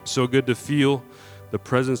So good to feel the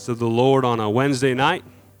presence of the Lord on a Wednesday night.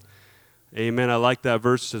 Amen. I like that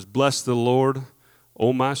verse. It says, "Bless the Lord,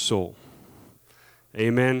 O my soul."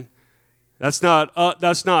 Amen. That's not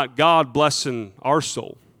God blessing our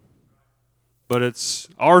soul, but it's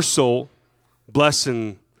our soul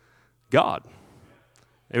blessing God.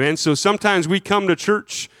 Amen. So sometimes we come to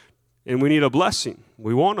church and we need a blessing.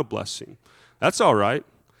 We want a blessing. That's all right.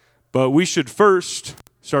 But we should first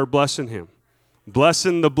start blessing Him.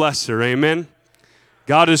 Blessing the blesser. Amen.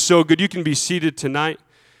 God is so good. You can be seated tonight.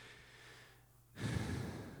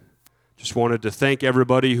 Just wanted to thank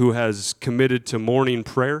everybody who has committed to morning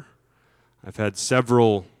prayer. I've had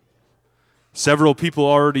several people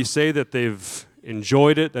already say that they've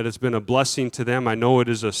enjoyed it, that it's been a blessing to them. I know it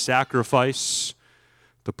is a sacrifice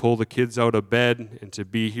to pull the kids out of bed and to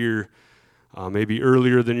be here maybe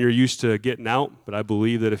earlier than you're used to getting out, but I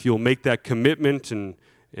believe that if you'll make that commitment and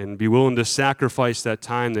be willing to sacrifice that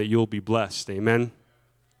time, that you'll be blessed. Amen.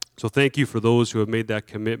 So thank you for those who have made that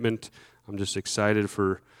commitment. I'm just excited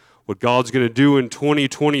for what God's going to do in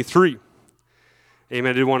 2023.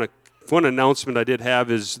 Amen. One announcement I did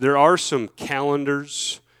have is there are some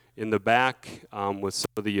calendars in the back with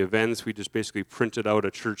some of the events. We just basically printed out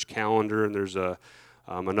a church calendar, and there's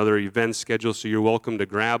another event schedule, so you're welcome to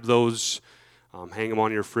grab those. Hang them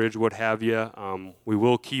on your fridge, what have you. We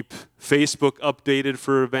will keep Facebook updated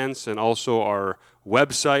for events, and also our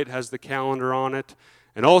website has the calendar on it.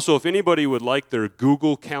 And also, if anybody would like their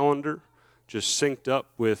Google Calendar just synced up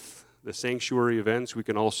with the sanctuary events, we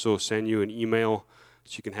can also send you an email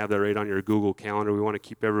so you can have that right on your Google Calendar. We want to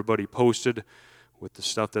keep everybody posted with the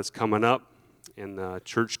stuff that's coming up in the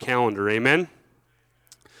church calendar. Amen?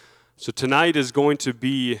 So tonight is going to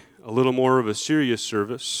be a little more of a serious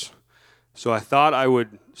service. So I thought I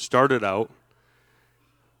would start it out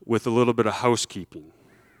with a little bit of housekeeping.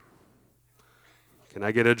 Can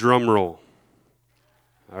I get a drum roll?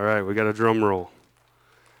 All right, we got a drum roll.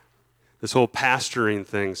 This whole pastoring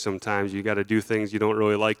thing, sometimes you got to do things you don't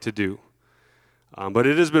really like to do. But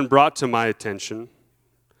it has been brought to my attention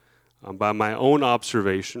by my own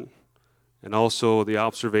observation and also the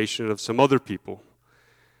observation of some other people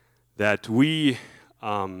that we,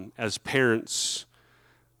 as parents,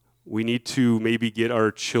 we need to maybe get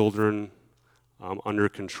our children under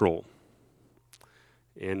control.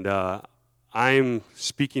 And I'm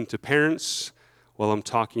speaking to parents while I'm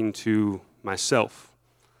talking to myself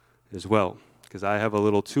as well, because I have a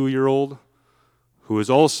little 2-year-old who is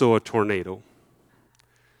also a tornado.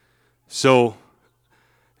 So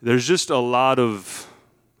there's just a lot of,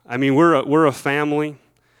 we're a family,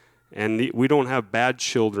 and we don't have bad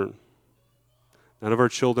children. None of our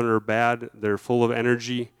children are bad. They're full of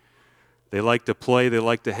energy. They like to play. They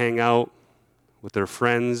like to hang out with their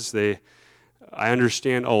friends. I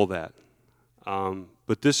understand all that.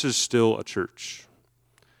 But this is still a church.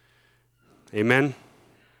 Amen?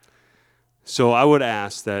 So I would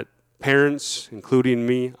ask that parents, including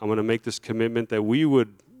me, I'm going to make this commitment that we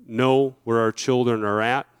would know where our children are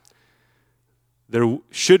at. There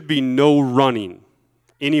should be no running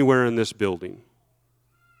anywhere in this building.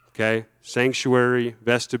 Okay? Sanctuary,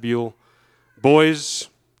 vestibule. Boys,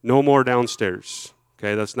 no more downstairs.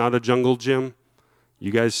 Okay? That's not a jungle gym.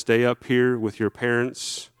 You guys stay up here with your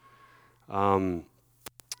parents.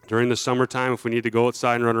 During the summertime, if we need to go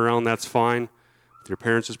outside and run around, that's fine, with your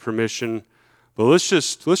parents' permission. But let's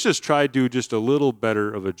just try to do just a little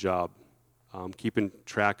better of a job keeping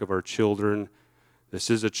track of our children. This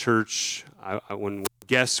is a church. When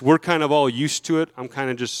guests, we're kind of all used to it. I'm kind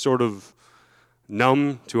of just sort of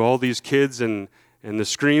numb to all these kids, and the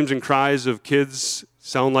screams and cries of kids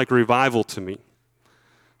sound like revival to me.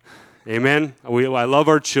 Amen? I love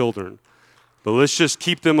our children, but let's just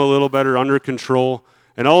keep them a little better under control.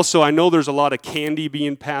 And also, I know there's a lot of candy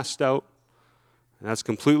being passed out, and that's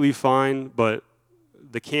completely fine, but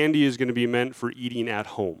the candy is going to be meant for eating at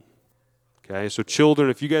home. Okay? So children,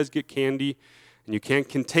 if you guys get candy and you can't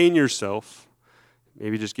contain yourself,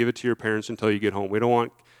 maybe just give it to your parents until you get home.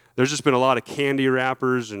 There's just been a lot of candy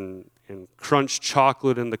wrappers and crunch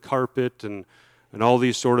chocolate in the carpet and all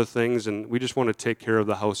these sort of things, and we just want to take care of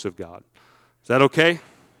the house of God. Is that okay?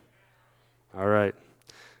 All right.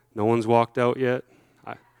 No one's walked out yet?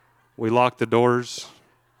 We locked the doors.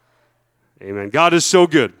 Amen. God is so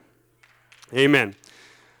good. Amen.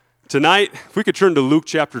 Tonight, if we could turn to Luke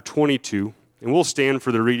chapter 22, and we'll stand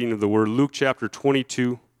for the reading of the word. Luke chapter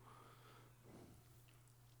 22.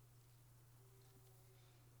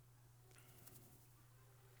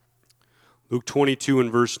 Luke 22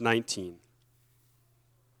 and verse 19.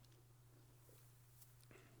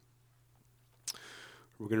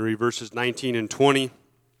 We're going to read verses 19 and 20.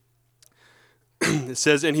 It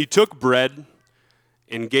says, "And he took bread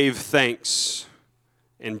and gave thanks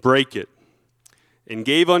and brake it and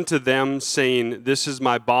gave unto them, saying, This is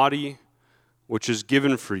my body, which is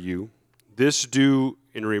given for you. This do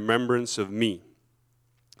in remembrance of me.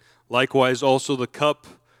 Likewise also the cup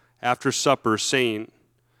after supper, saying,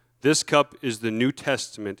 This cup is the New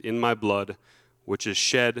Testament in my blood, which is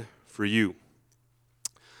shed for you."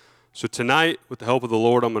 So tonight, with the help of the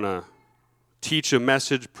Lord, I'm going to preach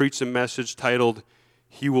a message titled,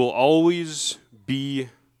 "He Will Always Be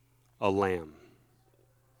a Lamb."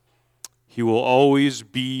 He will always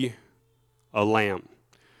be a lamb.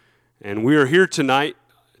 And we are here tonight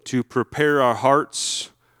to prepare our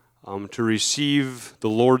hearts to receive the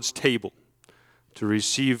Lord's table, to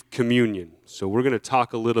receive communion. So we're going to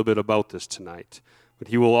talk a little bit about this tonight. But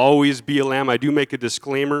he will always be a lamb. I do make a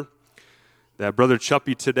disclaimer that Brother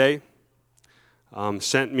Chuppy today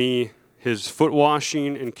sent me his foot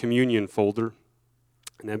washing and communion folder,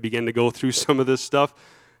 and I began to go through some of this stuff.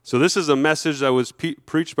 So this is a message that was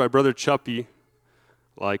preached by Brother Chuppy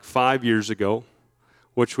like 5 years ago,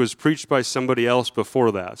 which was preached by somebody else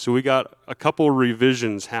before that. So we got a couple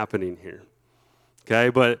revisions happening here. Okay,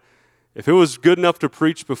 but if it was good enough to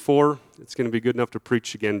preach before, it's going to be good enough to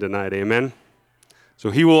preach again tonight. Amen?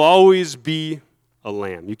 So he will always be a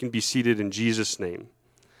lamb. You can be seated in Jesus' name.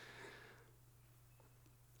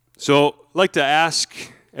 So I'd like to ask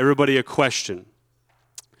everybody a question.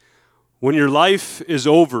 When your life is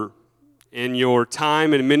over and your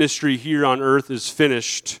time in ministry here on earth is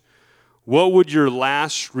finished, what would your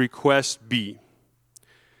last request be?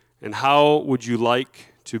 And how would you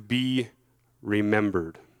like to be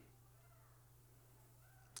remembered?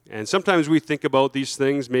 And sometimes we think about these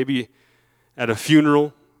things, maybe at a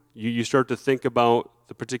funeral, you start to think about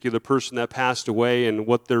the particular person that passed away and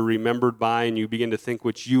what they're remembered by, and you begin to think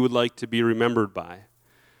what you would like to be remembered by.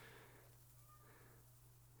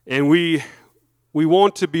 And we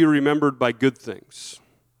want to be remembered by good things.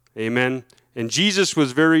 Amen? And Jesus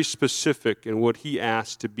was very specific in what he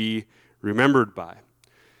asked to be remembered by.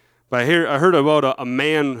 But I heard about a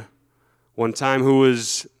man one time who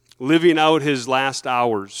was living out his last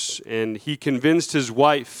hours, and he convinced his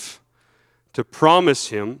wife to promise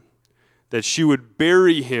him that she would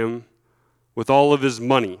bury him with all of his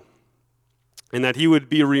money, and that he would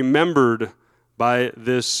be remembered by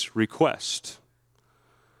this request.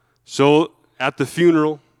 So at the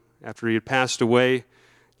funeral, after he had passed away,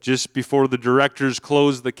 just before the directors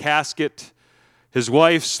closed the casket, his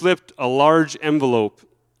wife slipped a large envelope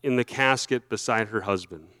in the casket beside her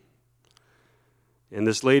husband. And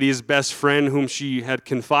this lady's best friend, whom she had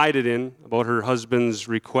confided in about her husband's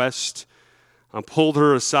request, pulled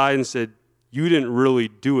her aside and said, "You didn't really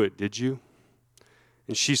do it, did you?"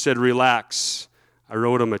 And she said, "Relax, I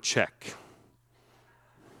wrote him a check."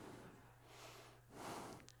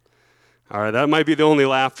 All right, that might be the only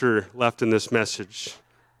laughter left in this message.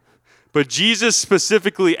 But Jesus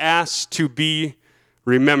specifically asked to be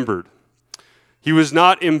remembered. He was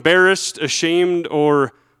not embarrassed, ashamed,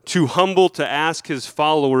 or too humble to ask his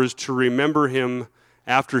followers to remember him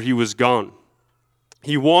after he was gone.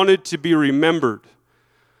 He wanted to be remembered,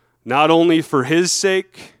 not only for his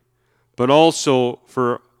sake, but also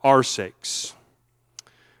for our sakes.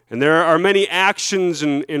 And there are many actions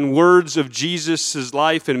and words of Jesus'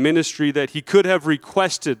 life and ministry that he could have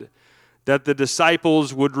requested that the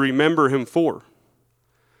disciples would remember him for.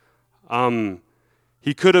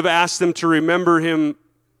 He could have asked them to remember him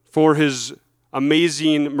for his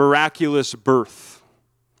amazing, miraculous birth.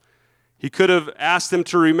 He could have asked them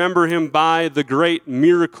to remember him by the great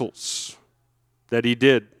miracles that he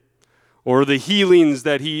did, or the healings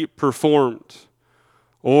that he performed,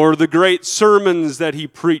 or the great sermons that he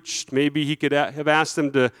preached. Maybe he could have asked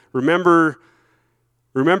them to remember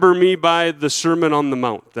me by the Sermon on the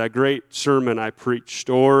Mount, that great sermon I preached,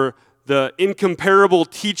 or the incomparable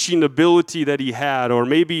teaching ability that he had, or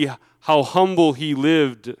maybe how humble he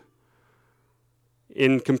lived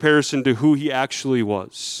in comparison to who he actually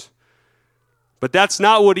was. But that's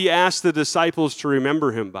not what he asked the disciples to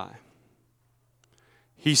remember him by.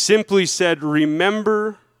 He simply said,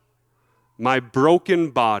 "Remember my broken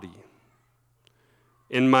body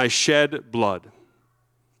and my shed blood."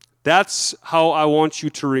 That's how I want you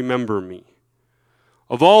to remember me.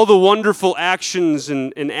 Of all the wonderful actions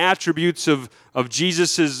and attributes of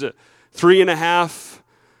Jesus'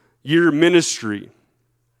 3.5-year ministry,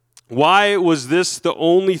 why was this the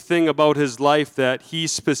only thing about his life that he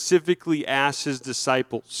specifically asked his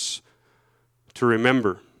disciples to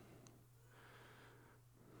remember?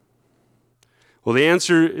 Well, the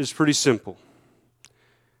answer is pretty simple.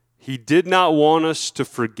 He did not want us to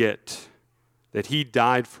forget that he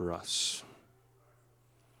died for us.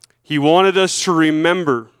 He wanted us to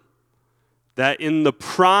remember that in the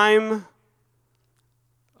prime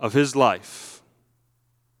of his life,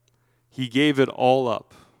 he gave it all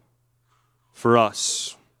up for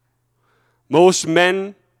us. Most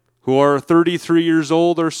men who are 33 years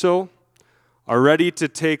old or so are ready to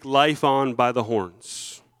take life on by the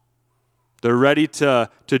horns. They're ready to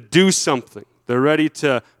do something. They're ready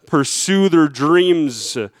to pursue their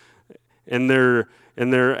dreams and their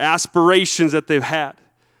aspirations that they've had.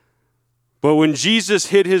 But when Jesus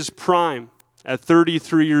hit his prime at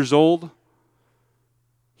 33 years old,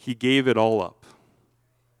 he gave it all up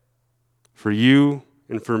for you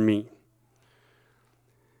and for me.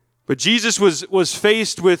 But Jesus was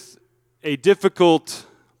faced with a difficult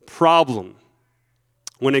problem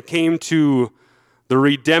when it came to the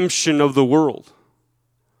redemption of the world.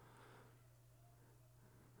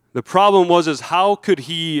 The problem was how could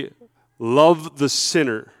he love the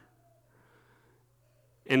sinner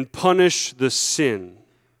and punish the sin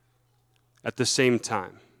at the same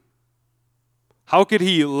time? How could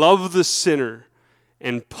he love the sinner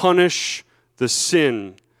and punish the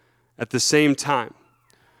sin at the same time?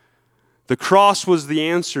 The cross was the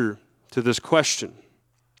answer to this question.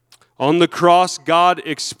 On the cross, God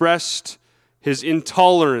expressed his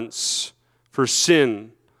intolerance for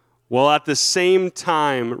sin, while at the same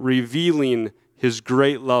time revealing his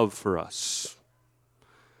great love for us.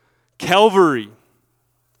 Calvary.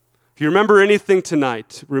 If you remember anything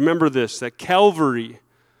tonight, remember this, that Calvary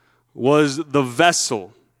was the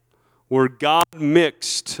vessel where God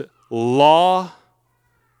mixed law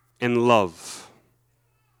and love.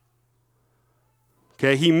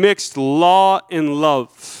 Okay, he mixed law and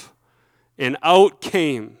love, and out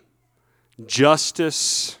came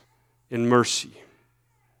justice and mercy.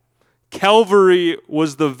 Calvary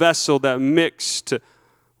was the vessel that mixed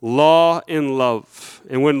law and love.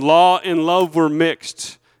 And when law and love were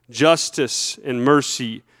mixed, justice and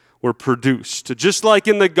mercy were produced. Just like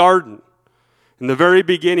in the garden, in the very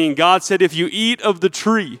beginning, God said, if you eat of the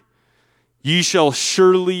tree, ye shall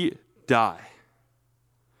surely die.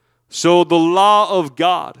 So the law of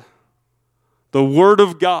God, the word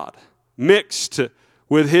of God, mixed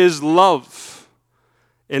with his love,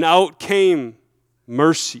 and out came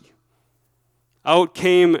mercy. Out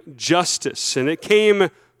came justice, and it came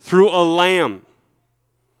through a lamb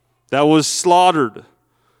that was slaughtered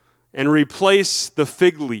and replaced the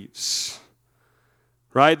fig leaves.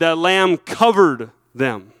 Right? That lamb covered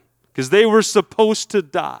them because they were supposed to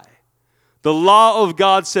die. The law of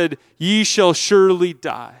God said, ye shall surely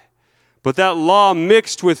die. But that law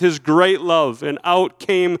mixed with his great love, and out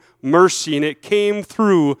came mercy, and it came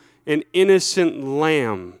through an innocent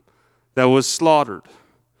lamb that was slaughtered.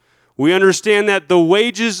 We understand that the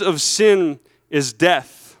wages of sin is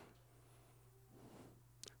death,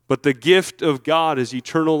 but the gift of God is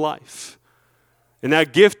eternal life. And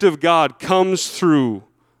that gift of God comes through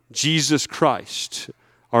Jesus Christ,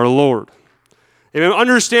 our Lord. And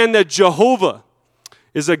understand that Jehovah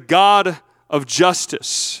is a God of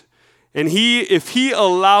justice. And if he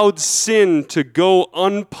allowed sin to go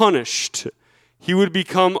unpunished, he would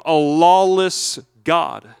become a lawless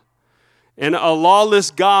God. And a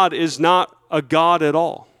lawless God is not a God at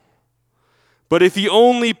all. But if he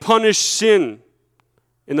only punished sin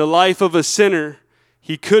in the life of a sinner,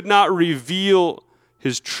 he could not reveal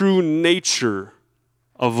his true nature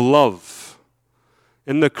of love.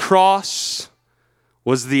 And the cross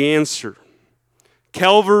was the answer.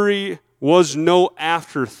 Calvary was no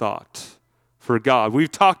afterthought for God.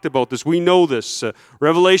 We've talked about this. We know this.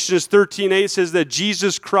 Revelation 13:8 says that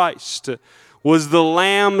Jesus Christ was the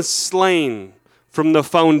lamb slain from the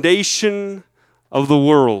foundation of the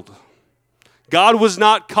world. God was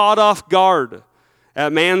not caught off guard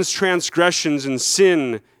at man's transgressions and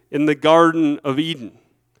sin in the Garden of Eden.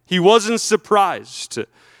 He wasn't surprised.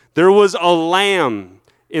 There was a lamb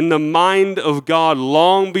in the mind of God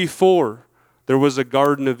long before there was a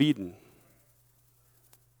Garden of Eden,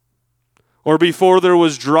 or before there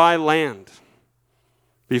was dry land,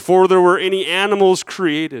 before there were any animals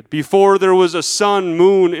created, before there was a sun,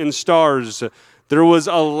 moon, and stars. There was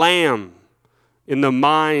a lamb in the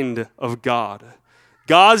mind of God.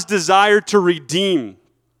 God's desire to redeem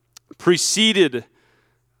preceded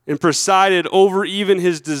and presided over even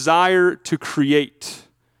his desire to create.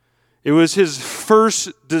 It was his first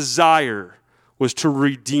desire was to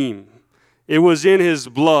redeem. It was in his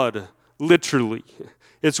blood, literally.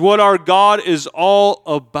 It's what our God is all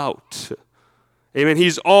about. Amen.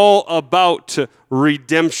 He's all about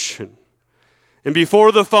redemption. And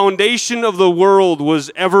before the foundation of the world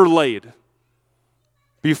was ever laid,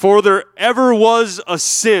 before there ever was a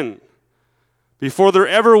sin, before there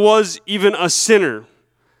ever was even a sinner,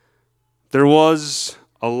 there was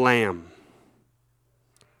a lamb.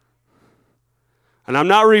 And I'm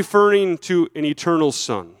not referring to an eternal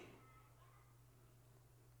son,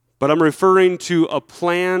 but I'm referring to a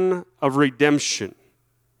plan of redemption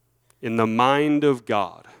in the mind of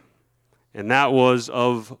God, and that was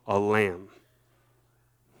of a lamb.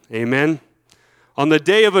 Amen. On the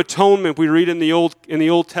Day of Atonement, we read in the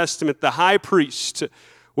Old Testament, the high priest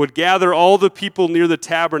would gather all the people near the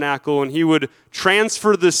tabernacle, and he would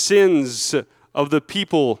transfer the sins of the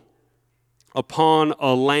people upon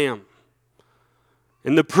a lamb.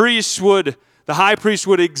 And the high priest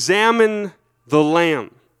would examine the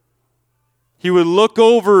lamb. He would look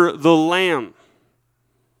over the lamb.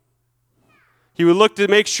 He would look to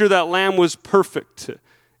make sure that lamb was perfect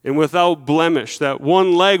and without blemish, that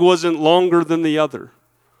one leg wasn't longer than the other,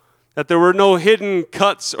 that there were no hidden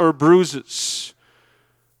cuts or bruises.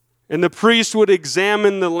 And the priest would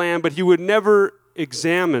examine the lamb, but he would never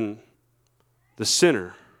examine the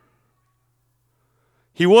sinner.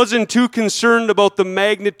 He wasn't too concerned about the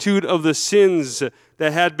magnitude of the sins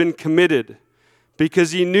that had been committed,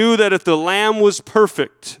 because he knew that if the lamb was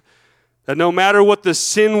perfect, that no matter what the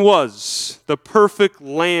sin was, the perfect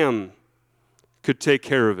lamb could take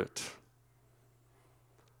care of it.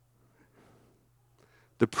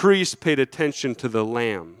 The priest paid attention to the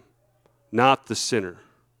lamb, not the sinner.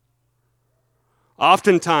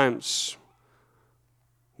 Oftentimes,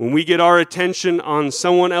 when we get our attention on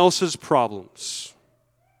someone else's problems,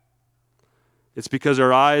 it's because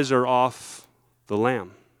our eyes are off the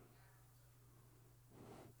lamb.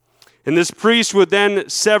 And this priest would then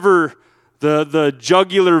sever the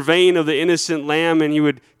jugular vein of the innocent lamb, and he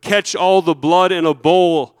would catch all the blood in a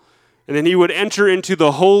bowl, and then he would enter into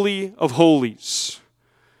the Holy of Holies.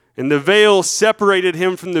 And the veil separated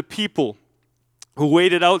him from the people who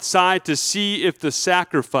waited outside to see if the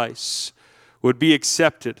sacrifice would be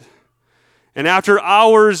accepted. And after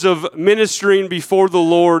hours of ministering before the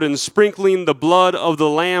Lord and sprinkling the blood of the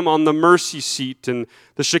Lamb on the mercy seat, and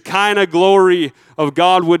the Shekinah glory of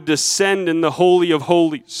God would descend in the Holy of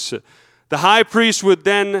Holies, the high priest would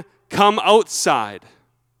then come outside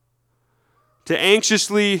to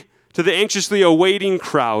the anxiously awaiting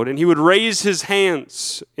crowd, and he would raise his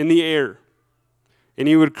hands in the air, and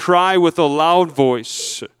he would cry with a loud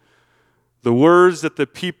voice the words that the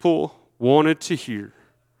people wanted to hear.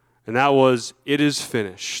 And that was, "It is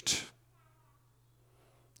finished."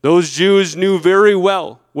 Those Jews knew very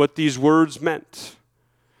well what these words meant.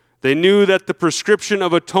 They knew that the prescription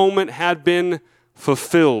of atonement had been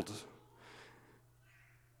fulfilled.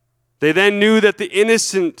 They then knew that the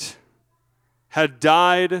innocent had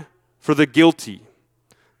died for the guilty,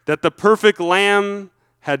 that the perfect Lamb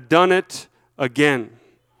had done it again,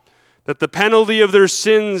 that the penalty of their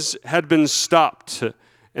sins had been stopped,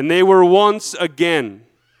 and they were once again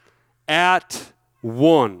at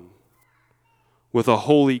one with a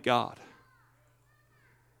holy God.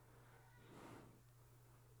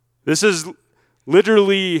 This is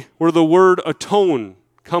literally where the word atone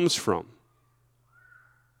comes from.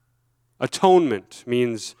 Atonement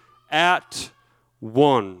means at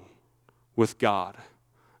one with God.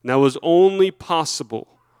 And that was only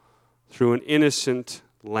possible through an innocent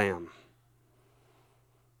lamb.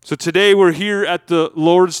 So today we're here at the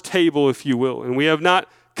Lord's table, if you will, and we have not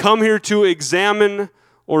come here to examine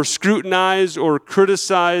or scrutinize or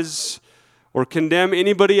criticize or condemn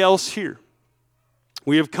anybody else here.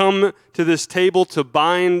 We have come to this table to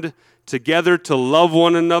bind together, to love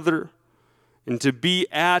one another, and to be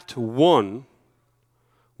at one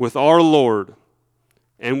with our Lord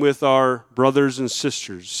and with our brothers and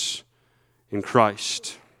sisters in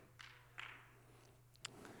Christ.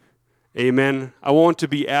 Amen. I want to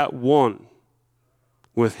be at one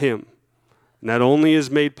with Him. And that only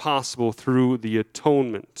is made possible through the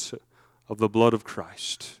atonement of the blood of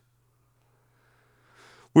Christ.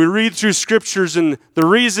 We read through scriptures, and the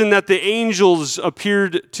reason that the angels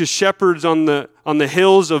appeared to shepherds on the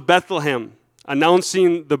hills of Bethlehem,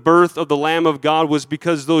 announcing the birth of the Lamb of God, was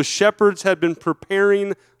because those shepherds had been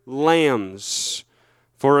preparing lambs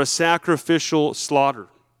for a sacrificial slaughter.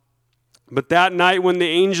 But that night when the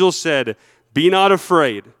angel said, "Be not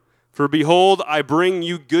afraid, for behold, I bring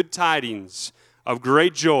you good tidings of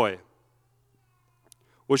great joy,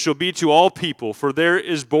 which shall be to all people. For there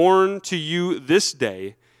is born to you this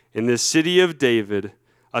day in the city of David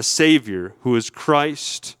a Savior, who is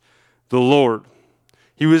Christ the Lord."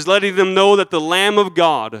 He was letting them know that the Lamb of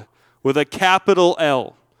God, with a capital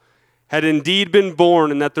L, had indeed been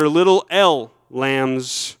born, and that their little L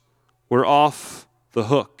lambs were off the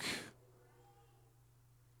hook.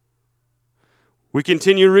 We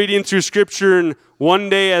continue reading through Scripture, and one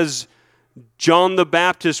day as John the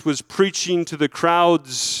Baptist was preaching to the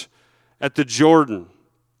crowds at the Jordan.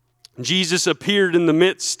 Jesus appeared in the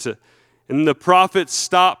midst, and the prophet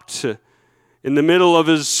stopped in the middle of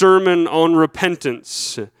his sermon on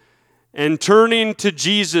repentance, and turning to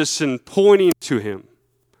Jesus and pointing to him,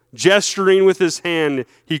 gesturing with his hand,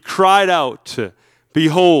 he cried out,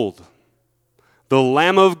 "Behold, the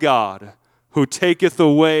Lamb of God, who taketh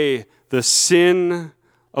away the sin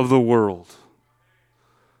of the world."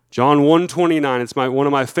 John 1:29, it's one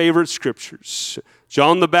of my favorite scriptures.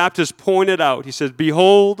 John the Baptist pointed out, he said,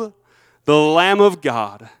 "Behold, the Lamb of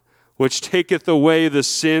God, which taketh away the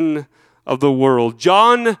sin of the world."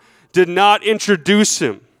 John did not introduce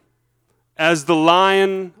him as the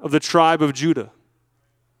Lion of the tribe of Judah.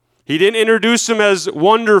 He didn't introduce him as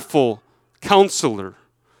Wonderful Counselor,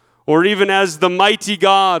 or even as the Mighty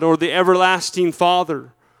God, or the Everlasting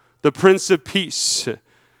Father, the Prince of Peace.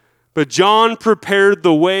 But John prepared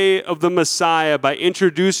the way of the Messiah by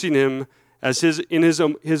introducing him as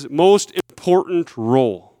his most important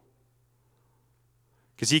role.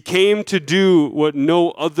 Because he came to do what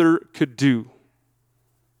no other could do.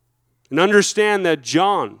 And understand that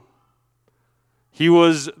John, he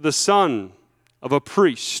was the son of a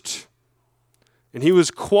priest. And he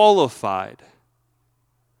was qualified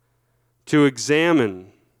to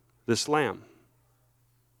examine this lamb.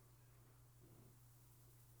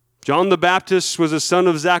 John the Baptist was a son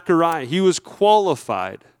of Zechariah. He was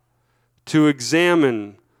qualified to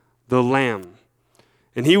examine the lamb.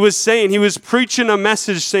 And he was preaching a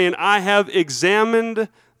message saying, "I have examined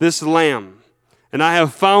this lamb, and I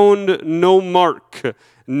have found no mark,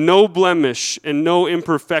 no blemish, and no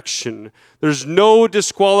imperfection. There's no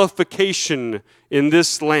disqualification in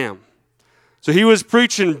this lamb." So he was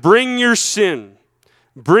preaching, bring your sin,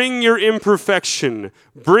 bring your imperfection,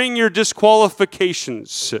 bring your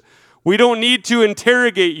disqualifications. We don't need to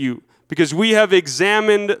interrogate you because we have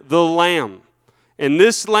examined the lamb. And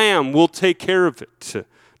this lamb will take care of it,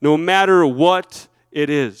 no matter what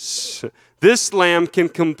it is. This lamb can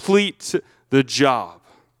complete the job.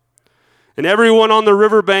 And everyone on the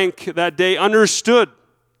riverbank that day understood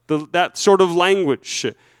that sort of language.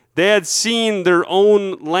 They had seen their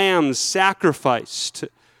own lambs sacrificed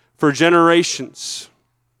for generations.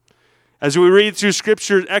 As we read through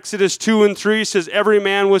Scripture, Exodus 2 and 3 says every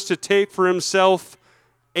man was to take for himself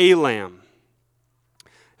a lamb.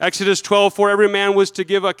 Exodus 12:4, every man was to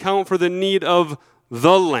give account for the need of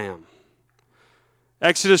the lamb.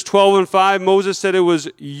 Exodus 12 and 5, Moses said it was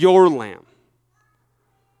your lamb.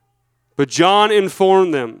 But John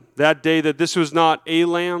informed them that day that this was not a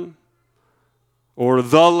lamb, or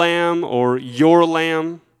the lamb, or your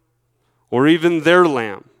lamb, or even their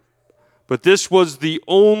lamb. But this was the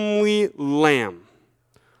only lamb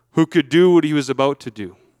who could do what he was about to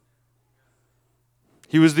do.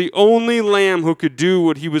 He was the only lamb who could do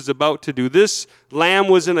what he was about to do. This lamb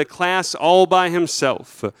was in a class all by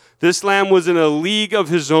himself. This lamb was in a league of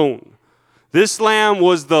his own. This lamb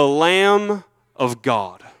was the Lamb of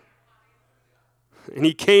God. And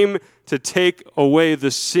he came to take away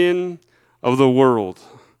the sin of the world.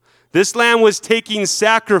 This lamb was taking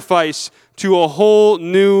sacrifice to a whole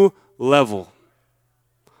new level,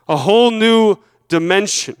 a whole new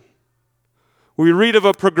dimension. We read of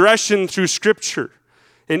a progression through Scripture.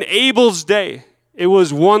 In Abel's day, it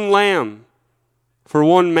was one lamb for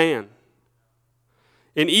one man.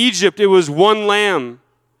 In Egypt, it was one lamb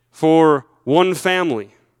for one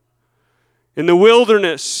family. In the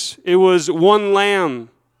wilderness, it was one lamb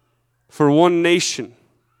for one nation.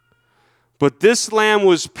 But this lamb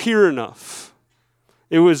was pure enough.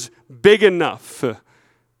 It was big enough.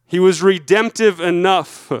 He was redemptive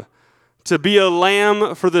enough to be a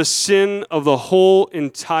lamb for the sin of the whole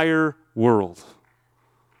entire world.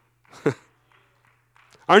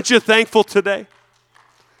 Aren't you thankful today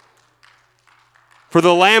for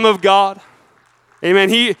the Lamb of God? Amen.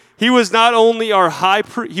 He was not only our high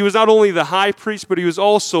priest, he was not only the high priest, but he was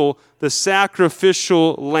also the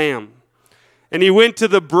sacrificial lamb. And he went to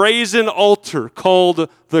the brazen altar called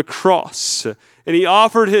the cross, and he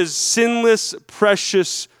offered his sinless,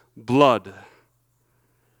 precious blood.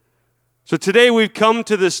 So today we've come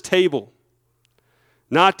to this table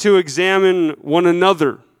not to examine one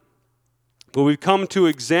another, but we've come to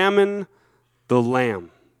examine the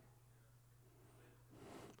Lamb.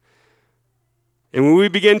 And when we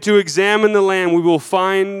begin to examine the Lamb, we will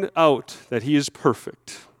find out that he is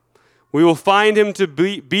perfect. We will find him to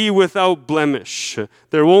be without blemish.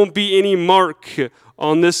 There won't be any mark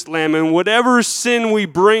on this Lamb. And whatever sin we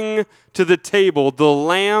bring to the table, the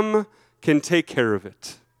Lamb can take care of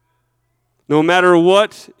it, no matter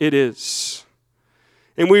what it is.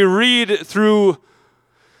 And we read through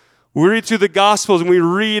We read through the Gospels and we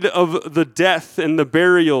read of the death and the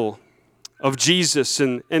burial of Jesus,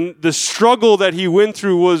 and the struggle that he went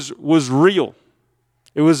through was real.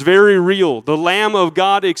 It was very real. The Lamb of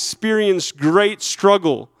God experienced great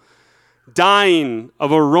struggle, dying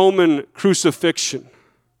of a Roman crucifixion.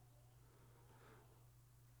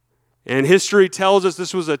 And history tells us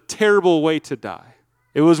this was a terrible way to die.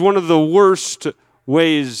 It was one of the worst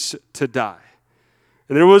ways to die.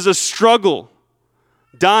 And there was a struggle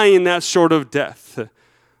dying that sort of death.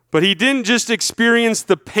 But he didn't just experience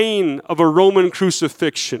the pain of a Roman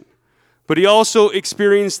crucifixion, but he also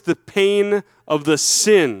experienced the pain of the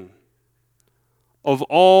sin of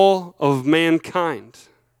all of mankind.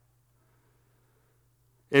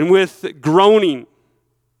 And with groaning,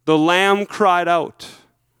 the Lamb cried out,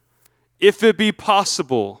 "If it be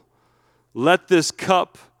possible, let this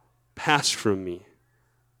cup pass from me."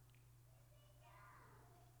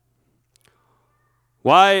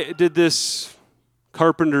 Why did this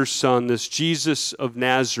carpenter's son, this Jesus of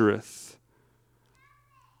Nazareth,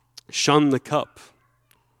 shun the cup?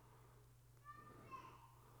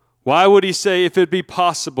 Why would he say, "If it be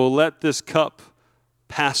possible, let this cup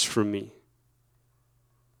pass from me"?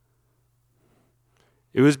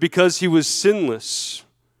 It was because he was sinless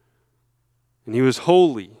and he was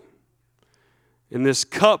holy. And this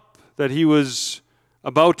cup that he was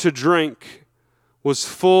about to drink was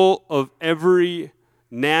full of every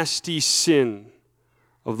nasty sin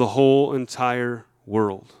of the whole entire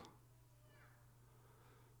world.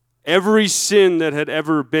 Every sin that had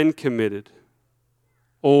ever been committed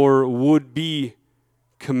or would be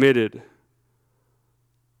committed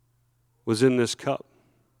was in this cup.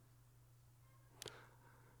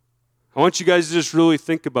 I want you guys to just really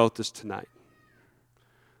think about this tonight.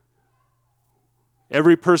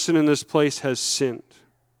 Every person in this place has sinned.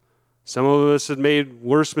 Some of us have made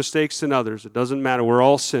worse mistakes than others. It doesn't matter. We're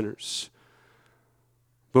all sinners.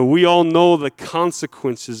 But we all know the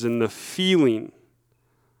consequences and the feeling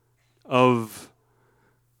of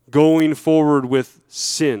going forward with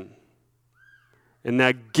sin and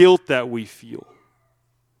that guilt that we feel.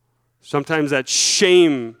 Sometimes that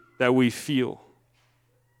shame that we feel.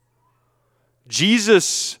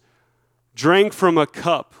 Jesus drank from a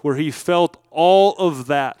cup where he felt all of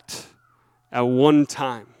that at one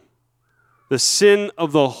time. The sin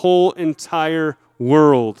of the whole entire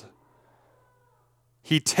world.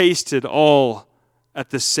 He tasted all at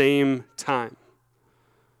the same time.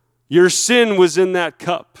 Your sin was in that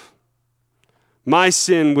cup. My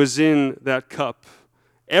sin was in that cup.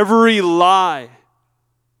 Every lie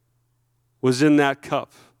was in that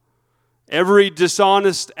cup. Every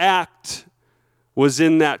dishonest act was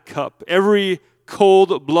in that cup. Every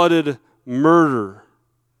cold-blooded murder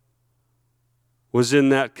was in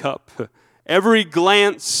that cup. Every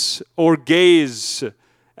glance or gaze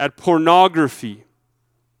at pornography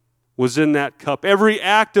was in that cup. Every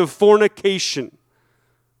act of fornication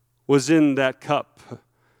was in that cup.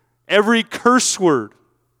 Every curse word,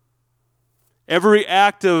 every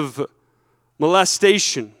act of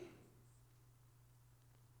molestation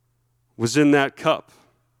was in that cup.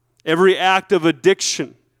 Every act of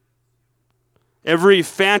addiction, every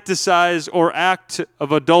fantasize or act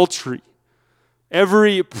of adultery,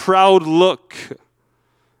 every proud look,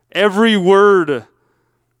 every word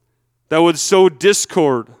that would sow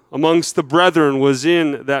discord amongst the brethren was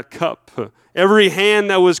in that cup. Every hand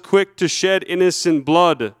that was quick to shed innocent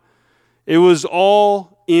blood, it was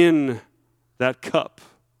all in that cup.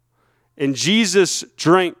 And Jesus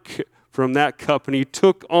drank from that cup, and he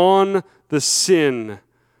took on the sin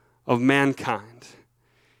of mankind.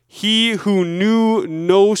 He who knew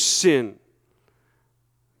no sin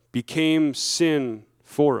became sin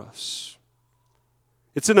for us.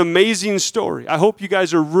 It's an amazing story. I hope you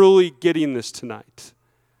guys are really getting this tonight.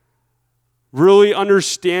 Really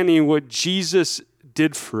understanding what Jesus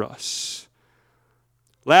did for us.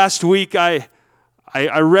 Last week I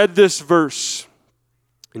read this verse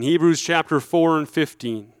in Hebrews chapter 4 and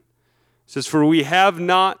 15. It says, "For we have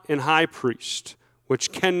not an high priest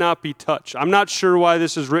which cannot be touched." I'm not sure why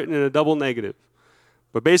this is written in a double negative.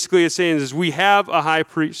 But basically it's saying is we have a high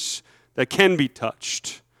priest that can be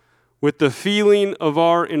touched with the feeling of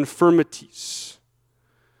our infirmities,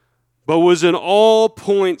 but was in all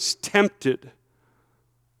points tempted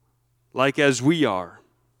like as we are,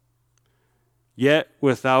 yet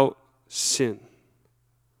without sin.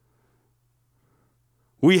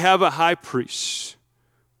 We have a high priest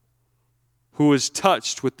who was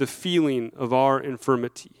touched with the feeling of our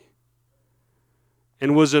infirmity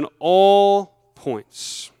and was in all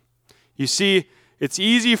points. You see, it's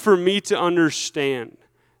easy for me to understand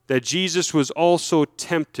that Jesus was also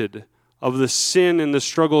tempted of the sin and the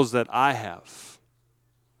struggles that I have.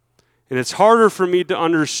 And it's harder for me to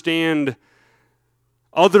understand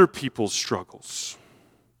other people's struggles.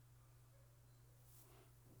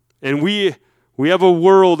 And we have a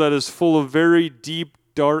world that is full of very deep,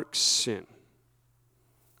 dark sin.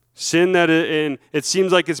 Sin that it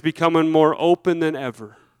seems like it's becoming more open than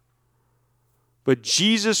ever. But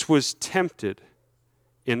Jesus was tempted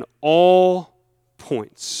in all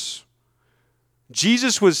points.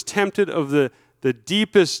 Jesus was tempted of the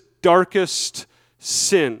deepest, darkest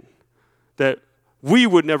sin that we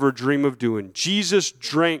would never dream of doing. Jesus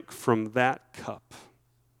drank from that cup.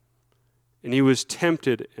 And he was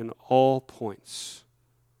tempted in all points.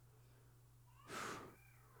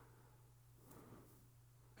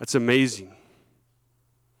 That's amazing.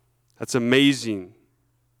 That's amazing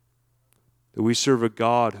that we serve a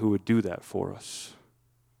God who would do that for us.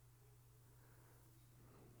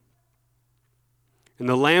 And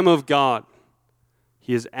the Lamb of God,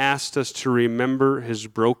 he has asked us to remember his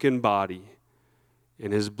broken body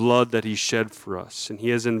and his blood that he shed for us. And he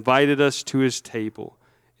has invited us to his table.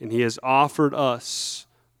 And he has offered us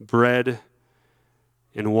bread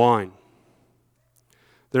and wine.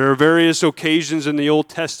 There are various occasions in the Old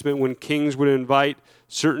Testament when kings would invite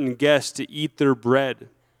certain guests to eat their bread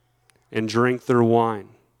and drink their wine.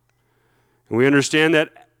 And we understand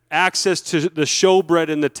that access to the showbread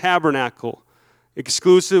in the tabernacle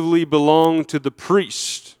exclusively belonged to the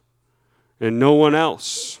priest and no one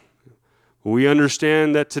else. We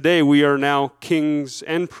understand that today we are now kings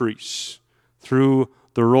and priests through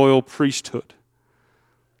the royal priesthood.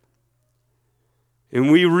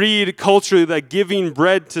 And we read culturally that giving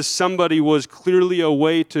bread to somebody was clearly a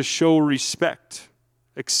way to show respect,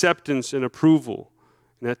 acceptance, and approval,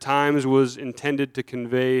 and at times was intended to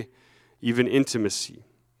convey even intimacy.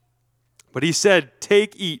 But he said,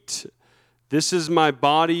 "Take, eat. This is my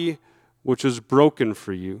body which was broken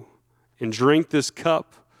for you, and drink this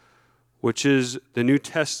cup, which is the New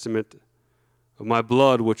Testament of my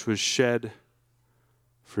blood, which was shed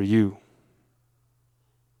for you."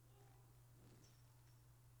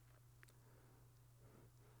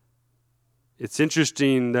 It's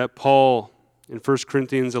interesting that Paul, in 1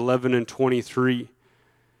 Corinthians 11 and 23,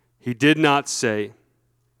 he did not say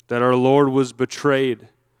that our Lord was betrayed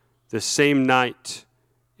the same night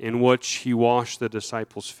in which he washed the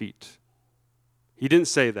disciples' feet. He didn't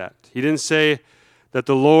say that. He didn't say that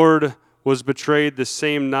the Lord was betrayed the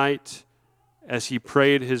same night as he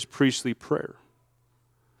prayed his priestly prayer.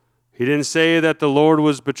 He didn't say that the Lord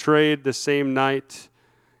was betrayed the same night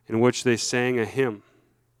in which they sang a hymn.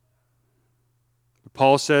 But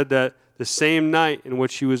Paul said that the same night in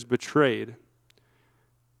which he was betrayed,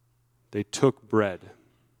 they took bread.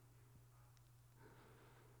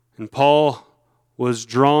 And Paul was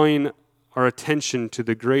drawing our attention to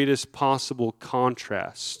the greatest possible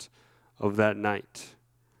contrast of that night.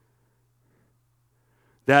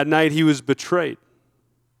 That night he was betrayed.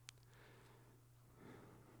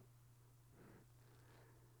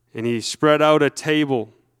 And he spread out a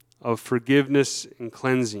table of forgiveness and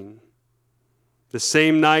cleansing. The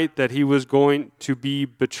same night that he was going to be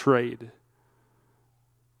betrayed.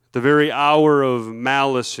 The very hour of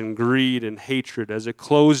malice and greed and hatred, as it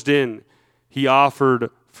closed in, he offered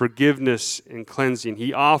forgiveness and cleansing.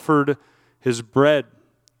 He offered his bread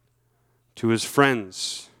to his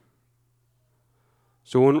friends.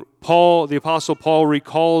 So when the Apostle Paul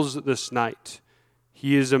recalls this night,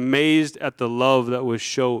 he is amazed at the love that was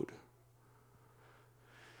showed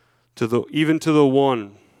even to the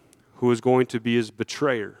one who was going to be his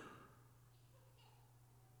betrayer,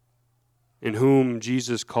 in whom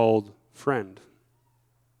Jesus called friend.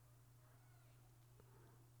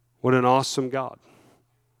 What an awesome God.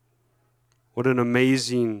 What an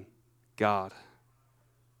amazing God.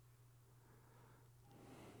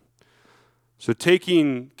 So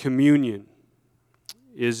taking communion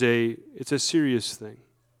it's a serious thing.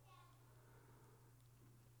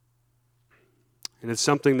 And it's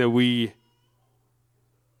something that we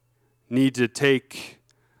need to take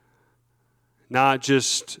not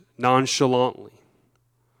just nonchalantly.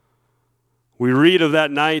 We read of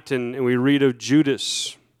that night and we read of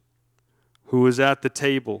Judas, who was at the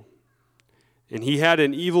table. And he had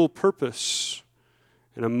an evil purpose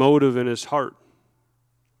and a motive in his heart.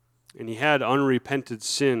 And he had unrepented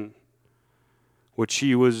sin, which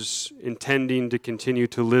he was intending to continue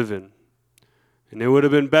to live in. And it would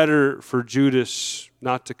have been better for Judas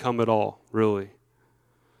not to come at all, really.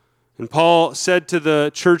 And Paul said to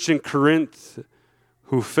the church in Corinth,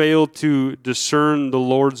 who failed to discern the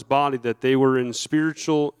Lord's body, that they were in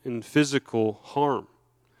spiritual and physical harm.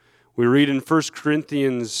 We read in 1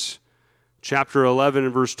 Corinthians chapter 11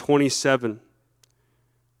 and verse 27.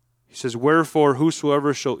 He says, "Wherefore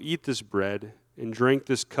whosoever shall eat this bread and drink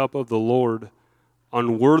this cup of the Lord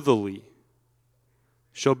unworthily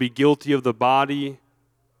shall be guilty of the body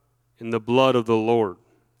and the blood of the Lord."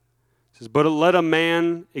 It says, "But let a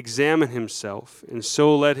man examine himself, and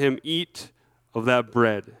so let him eat of that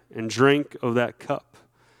bread and drink of that cup.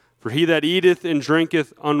 For he that eateth and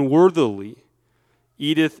drinketh unworthily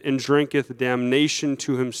eateth and drinketh damnation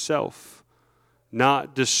to himself,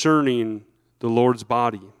 not discerning the Lord's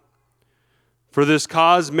body. For this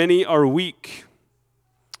cause many are weak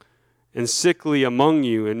and sickly among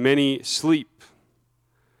you, and many sleep.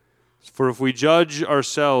 For if we judge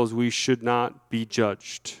ourselves, we should not be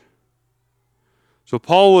judged." So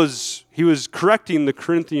Paul was correcting the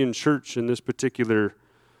Corinthian church in this particular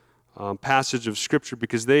passage of Scripture,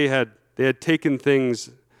 because they had taken things,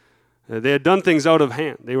 they had done things out of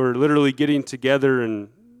hand. They were literally getting together and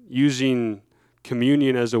using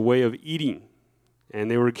communion as a way of eating, and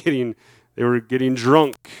they were getting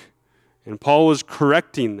drunk, and Paul was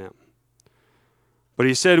correcting them. But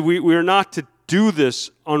he said we are not to do this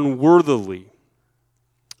unworthily.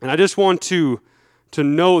 And I just want to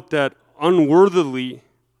note that unworthily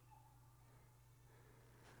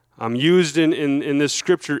used in this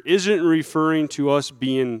scripture isn't referring to us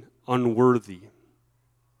being unworthy.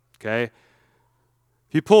 Okay?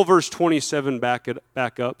 If you pull verse 27 back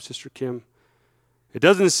up, Sister Kim, it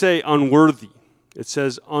doesn't say unworthy. It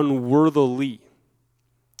says unworthily.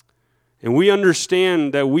 And we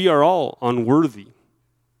understand that we are all unworthy,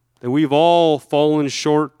 that we've all fallen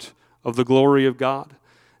short of the glory of God.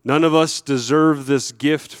 None of us deserve this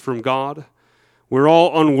gift from God. We're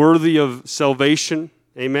all unworthy of salvation.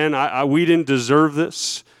 Amen. We didn't deserve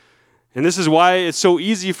this. And this is why it's so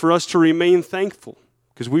easy for us to remain thankful,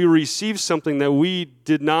 because we received something that we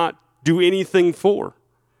did not do anything for.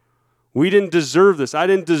 We didn't deserve this. I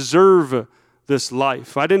didn't deserve this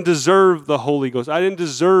life. I didn't deserve the Holy Ghost. I didn't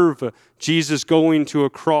deserve Jesus going to a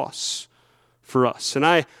cross for us. And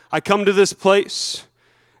I come to this place,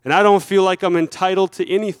 and I don't feel like I'm entitled to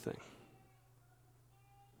anything,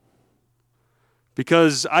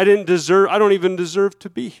 because I don't even deserve to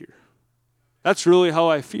be here. That's really how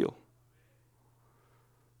I feel.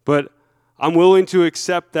 But I'm willing to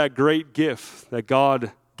accept that great gift that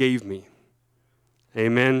God gave me.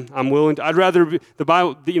 Amen. I'm willing to. I'd rather be, the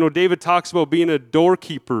Bible, David talks about being a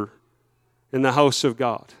doorkeeper in the house of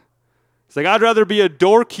God. It's like, I'd rather be a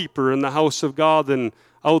doorkeeper in the house of God than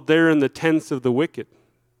out there in the tents of the wicked.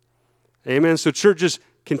 Amen. So church, just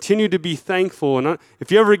continue to be thankful. And if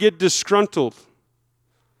you ever get disgruntled,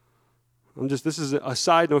 this is a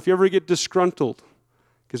side note, if you ever get disgruntled,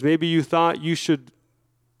 because maybe you thought you should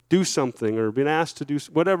do something or been asked to do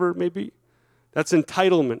whatever it may be, that's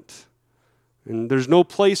entitlement. And there's no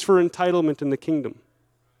place for entitlement in the kingdom.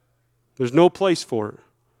 There's no place for it.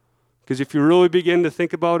 Because if you really begin to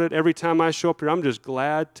think about it, every time I show up here, I'm just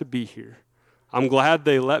glad to be here. I'm glad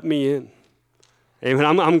they let me in.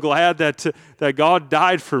 Amen. I'm glad that God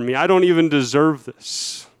died for me. I don't even deserve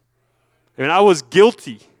this. I was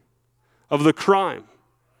guilty of the crime.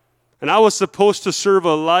 And I was supposed to serve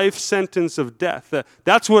a life sentence of death.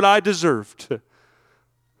 That's what I deserved.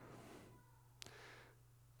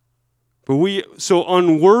 So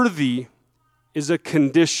unworthy is a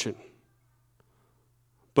condition.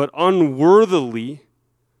 But unworthily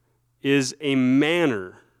is a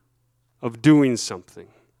manner of doing something.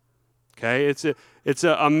 Okay? It's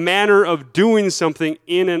a manner of doing something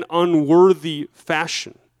in an unworthy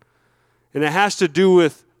fashion. And it has to do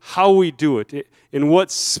with how we do it. In what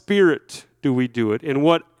spirit do we do it? In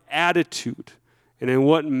what attitude? And in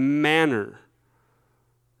what manner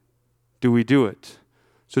do we do it?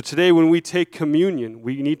 So today when we take communion,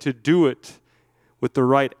 we need to do it with the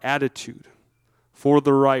right attitude, for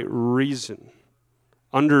the right reason,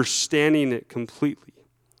 understanding it completely.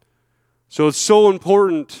 So it's so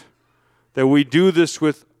important that we do this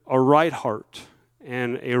with a right heart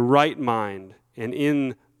and a right mind and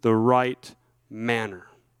in the right manner.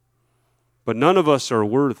 But none of us are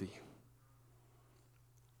worthy.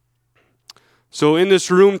 So in this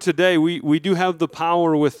room today, we do have the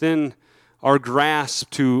power within our grasp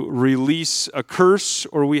to release a curse,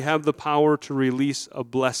 or we have the power to release a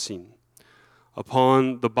blessing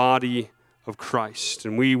upon the body of Christ.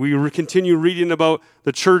 And we continue reading about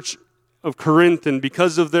the church of Corinth, and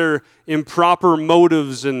because of their improper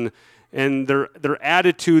motives and their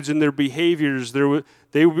attitudes and their behaviors,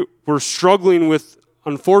 they were struggling with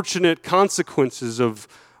unfortunate consequences of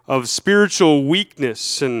spiritual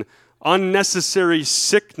weakness and unnecessary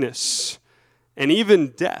sickness and even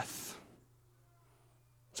death.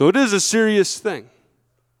 So it is a serious thing.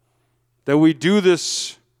 that we do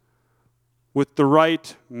this with the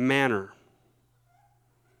right manner.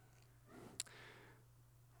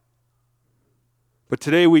 But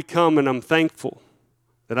today we come, and I'm thankful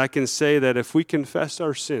that I can say that if we confess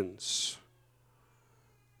our sins,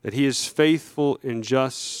 that He is faithful and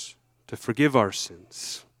just to forgive our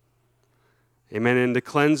sins. Amen. And to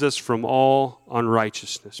cleanse us from all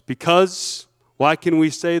unrighteousness. Because, why can we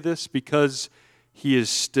say this? Because He is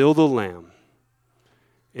still the Lamb.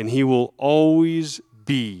 And He will always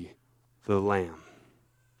be the Lamb.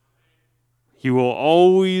 He will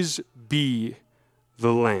always be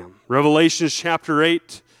the Lamb. Revelation chapter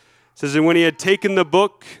 8 says, and when He had taken the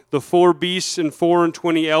book, the 4 beasts and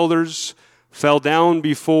 24 elders fell down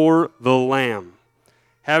before the Lamb,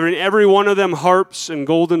 having every one of them harps and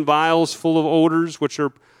golden vials full of odors, which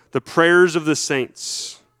are the prayers of the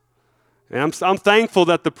saints. And I'm thankful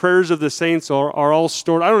that the prayers of the saints are all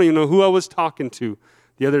stored. I don't even know who I was talking to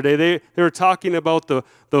the other day. They were talking about the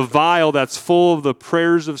vial that's full of the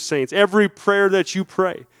prayers of saints. Every prayer that you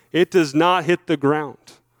pray, it does not hit the ground.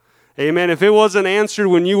 Amen. If it wasn't answered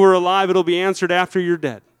when you were alive, it'll be answered after you're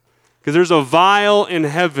dead. Because there's a vial in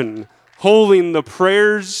heaven holding the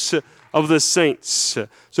prayers of the saints.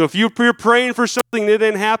 So if you're praying for something that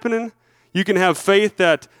ain't happening, you can have faith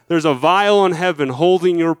that there's a vial in heaven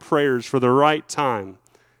holding your prayers for the right time.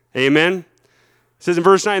 Amen. It says in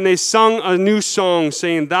verse 9, they sung a new song,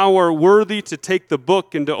 saying, Thou art worthy to take the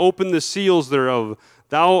book and to open the seals thereof.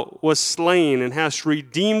 Thou wast slain and hast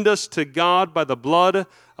redeemed us to God by the blood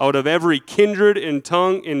out of every kindred and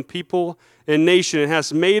tongue and people and nation, and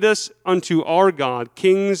hast made us unto our God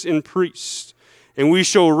kings and priests. And we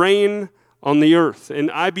shall reign on the earth. And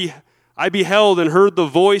I beheld and heard the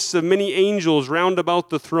voice of many angels round about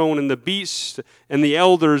the throne, and the beast and the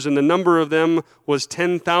elders, and the number of them was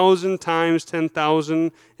 10,000 times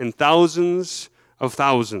 10,000, and thousands of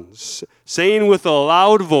thousands, saying with a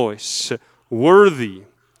loud voice, Worthy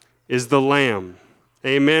is the Lamb.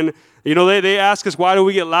 Amen. You know, they ask us, why do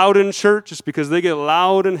we get loud in church? It's because they get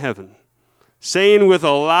loud in heaven. Saying with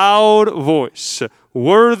a loud voice,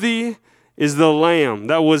 Worthy is the Lamb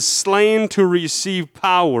that was slain to receive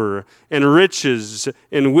power and riches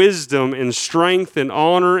and wisdom and strength and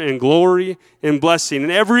honor and glory and blessing.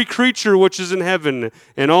 And every creature which is in heaven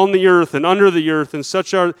and on the earth and under the earth and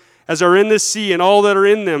such as are in the sea and all that are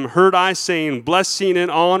in them, heard I saying, Blessing and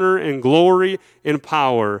honor and glory and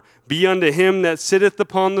power be unto Him that sitteth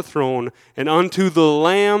upon the throne and unto the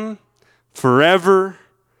Lamb forever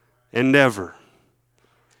and ever.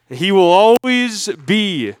 He will always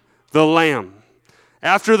be the Lamb.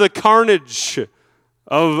 After the carnage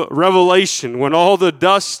of Revelation, when all the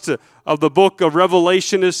dust of the book of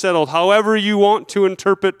Revelation is settled, however you want to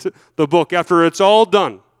interpret the book, after it's all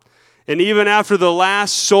done, and even after the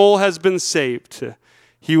last soul has been saved,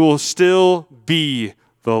 He will still be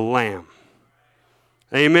the Lamb.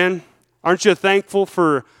 Amen. Aren't you thankful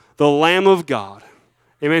for the Lamb of God?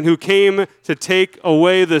 Amen. Who came to take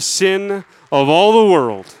away the sin of all the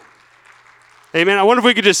world. Amen. I wonder if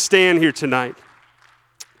we could just stand here tonight.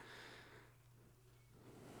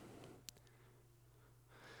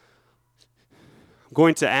 I'm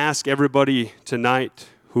going to ask everybody tonight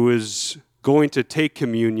who is going to take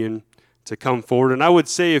communion to come forward. And I would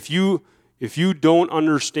say if you don't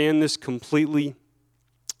understand this completely,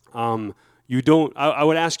 I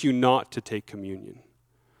would ask you not to take communion.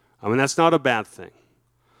 I mean, that's not a bad thing.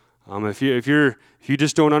 If you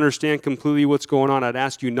just don't understand completely what's going on, I'd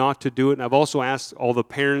ask you not to do it. And I've also asked all the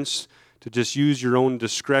parents to just use your own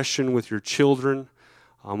discretion with your children.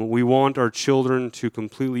 We want our children to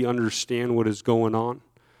completely understand what is going on,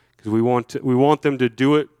 because we want them to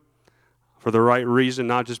do it for the right reason,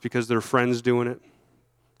 not just because their friends doing it.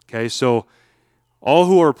 Okay, so all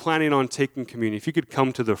who are planning on taking communion, if you could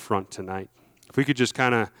come to the front tonight, if we could just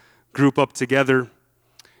kind of group up together,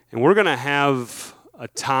 and we're going to have a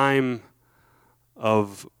time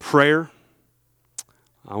of prayer.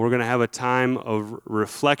 We're going to have a time of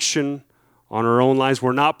reflection on our own lives.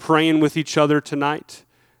 We're not praying with each other tonight.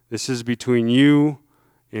 This is between you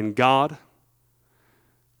and God.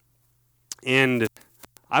 And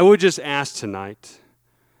I would just ask tonight,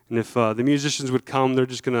 and if the musicians would come, they're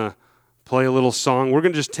just going to play a little song. We're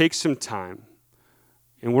going to just take some time,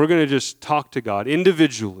 and we're going to just talk to God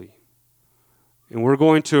individually. And we're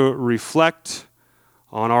going to reflect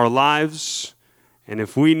on our lives, and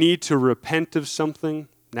if we need to repent of something,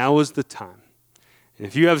 now is the time. And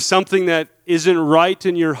if you have something that isn't right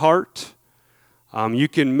in your heart, you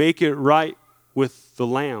can make it right with the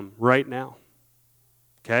Lamb right now.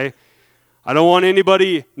 Okay? I don't want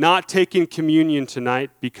anybody not taking communion tonight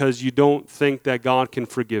because you don't think that God can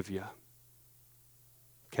forgive you.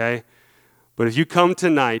 Okay? But if you come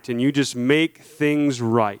tonight and you just make things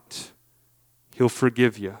right, He'll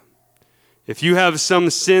forgive you. If you have some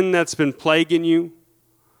sin that's been plaguing you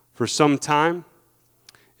for some time,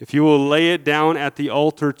 if you will lay it down at the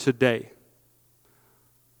altar today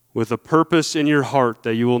with a purpose in your heart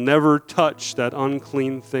that you will never touch that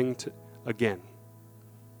unclean thing again.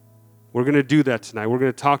 We're going to do that tonight. We're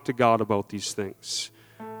going to talk to God about these things.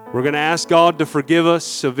 We're going to ask God to forgive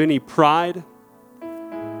us of any pride,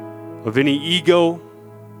 of any ego,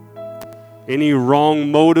 any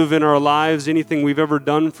wrong motive in our lives, anything we've ever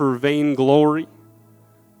done for vain glory.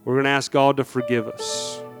 We're going to ask God to forgive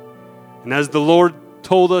us. And as the Lord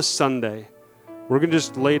told us Sunday, we're going to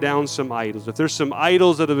just lay down some idols. If there's some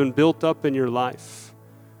idols that have been built up in your life,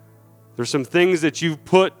 there's some things that you've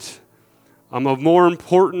put of more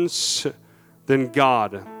importance than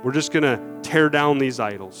God, we're just going to tear down these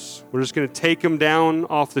idols. We're just going to take them down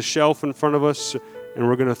off the shelf in front of us, and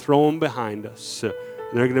we're going to throw them behind us. And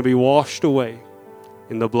they're going to be washed away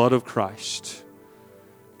in the blood of Christ.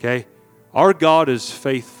 Okay? Our God is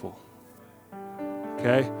faithful.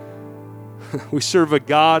 Okay? We serve a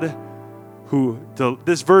God who,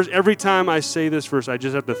 this verse, every time I say this verse, I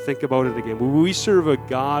just have to think about it again. We serve a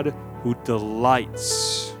God who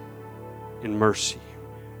delights in mercy.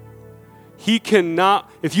 He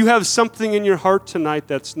cannot, if you have something in your heart tonight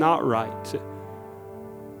that's not right,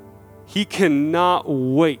 He cannot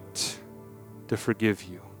wait to forgive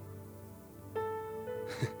you.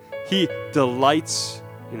 He delights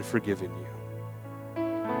in forgiving you.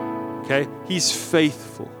 Okay? He's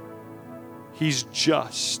faithful. He's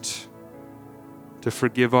just to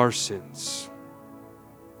forgive our sins.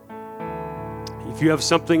 If you have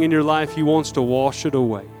something in your life, He wants to wash it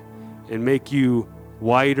away and make you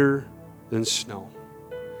whiter than snow.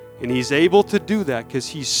 And He's able to do that because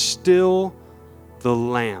He's still the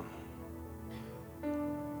Lamb.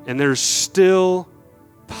 And there's still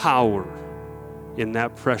power in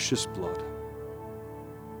that precious blood.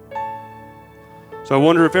 So I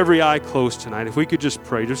wonder if every eye closed tonight, if we could just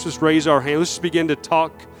pray, just raise our hand. Let's just begin to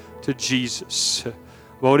talk to Jesus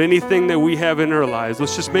about anything that we have in our lives.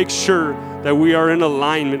 Let's just make sure that we are in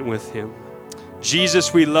alignment with Him.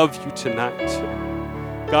 Jesus, we love you tonight.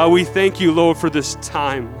 God, we thank you, Lord, for this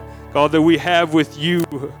time, God, that we have with you,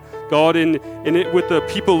 God, in it with the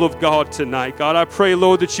people of God tonight. God, I pray,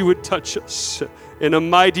 Lord, that you would touch us in a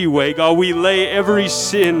mighty way. God, we lay every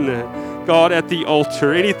sin, God, at the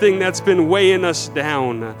altar. Anything that's been weighing us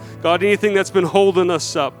down, God, anything that's been holding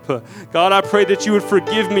us up. God, I pray that you would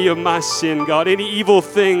forgive me of my sin, God. Any evil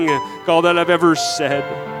thing, God, that I've ever said.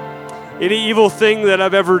 Any evil thing that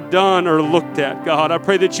I've ever done or looked at, God, I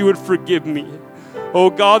pray that you would forgive me.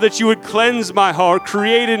 Oh God, that you would cleanse my heart,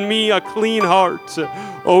 create in me a clean heart.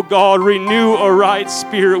 Oh God, renew a right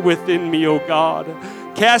spirit within me, oh God.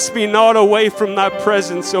 Cast me not away from thy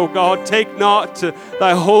presence, oh God. Take not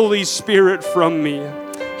thy Holy Spirit from me.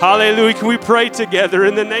 Hallelujah. Can we pray together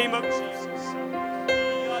in the name of Jesus?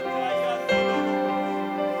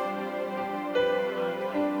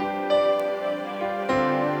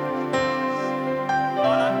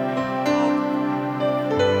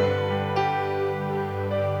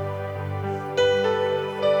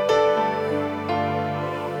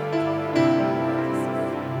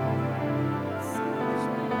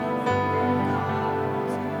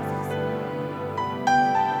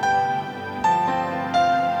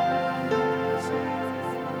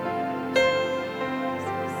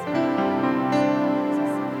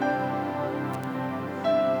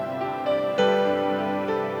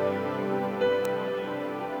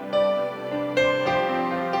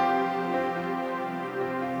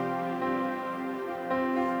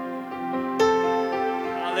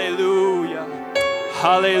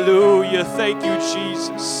 Hallelujah. Thank you,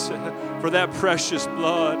 Jesus, for that precious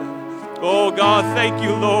blood. Oh, God, thank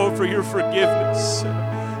you, Lord, for your forgiveness.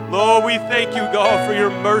 Lord, we thank you, God, for your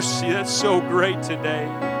mercy that's so great today.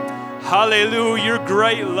 Hallelujah, your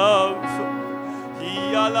great love.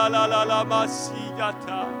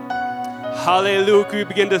 Hallelujah. Can we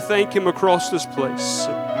begin to thank Him across this place?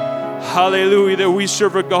 Hallelujah, that we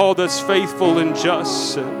serve a God that's faithful and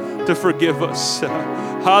just to forgive us.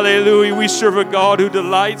 Hallelujah. We serve a God who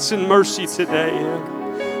delights in mercy today.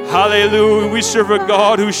 Hallelujah. We serve a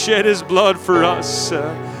God who shed His blood for us.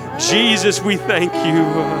 Jesus, we thank you.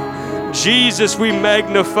 Jesus, we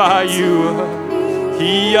magnify you.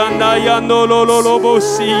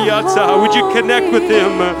 Would you connect with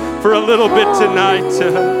Him for a little bit tonight?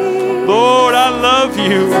 Lord, I love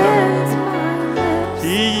you.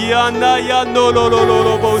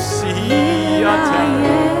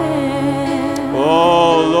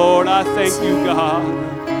 Oh, Lord, I thank you, God.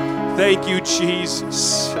 Thank you,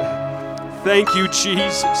 Jesus. Thank you,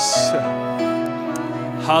 Jesus.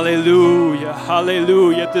 Hallelujah.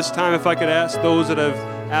 Hallelujah. At this time, if I could ask those that have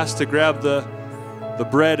asked to grab the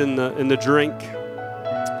bread and the drink.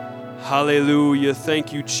 Hallelujah.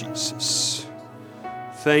 Thank you, Jesus.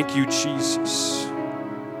 Thank you, Jesus.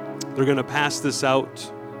 They're going to pass this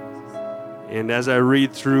out. And as I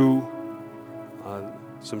read through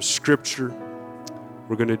some scripture,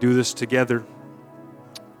 we're going to do this together.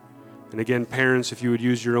 And again, parents, if you would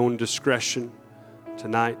use your own discretion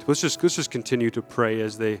tonight, let's just continue to pray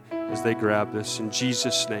as they grab this in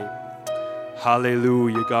Jesus' name.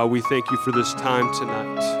 Hallelujah. God, we thank you for this time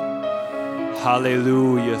tonight.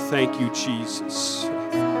 Hallelujah. Thank you, Jesus.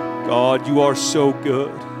 God, you are so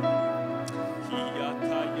good.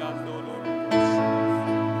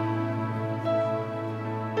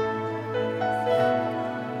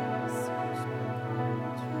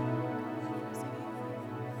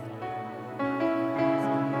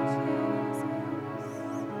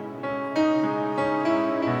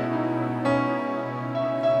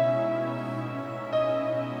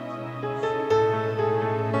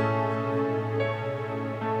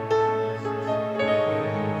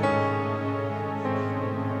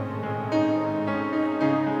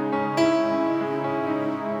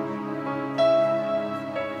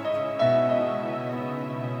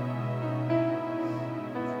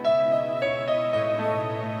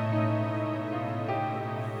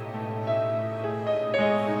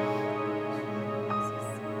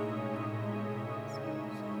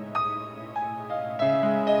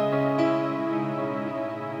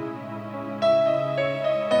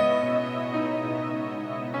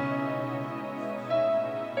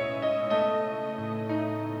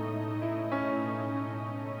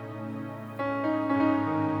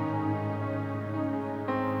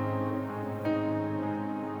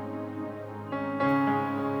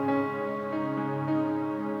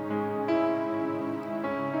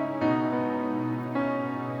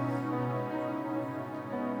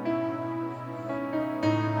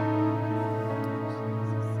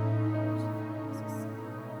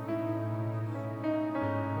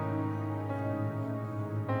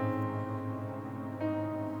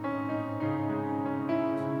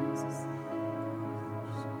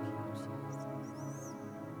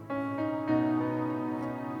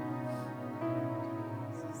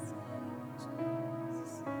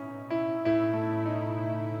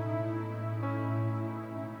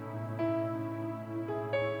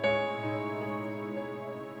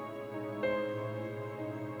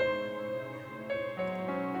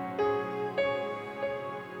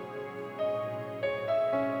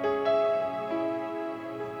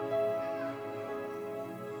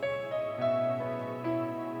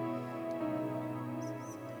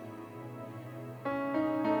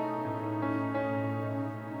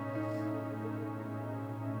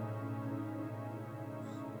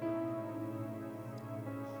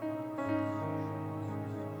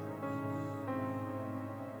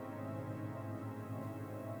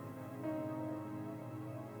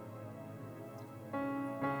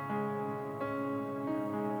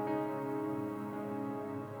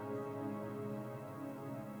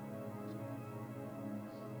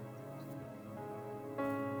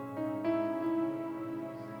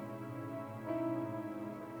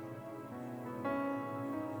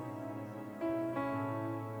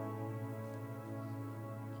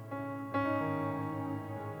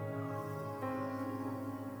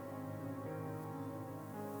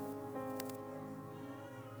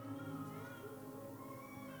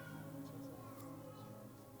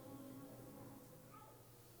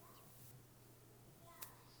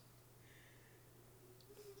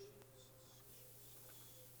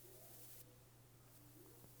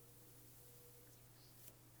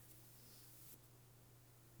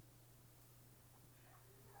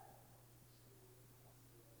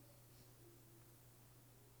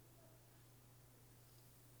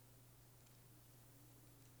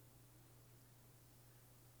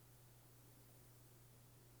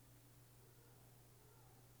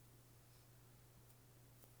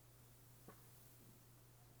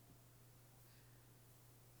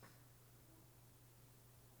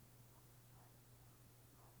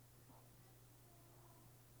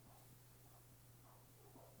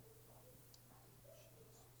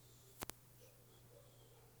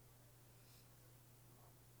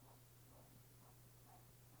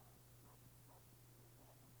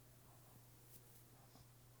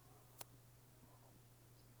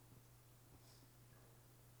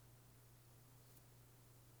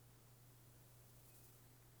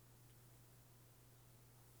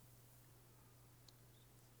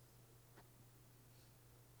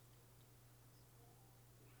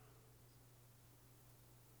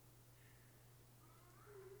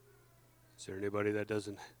 Is there anybody that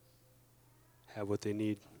doesn't have what they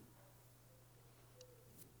need?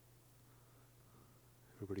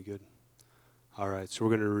 Everybody good? All right, so we're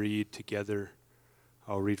going to read together.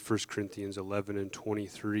 I'll read 1 Corinthians 11 and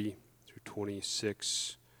 23 through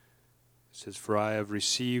 26. It says, "For I have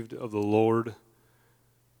received of the Lord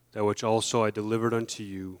that which also I delivered unto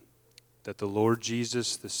you, that the Lord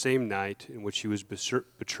Jesus, the same night in which he was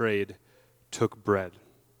betrayed, took bread.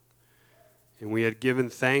 And when he had given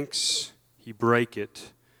thanks, he brake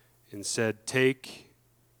it and said, Take,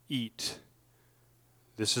 eat.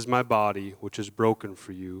 This is my body, which is broken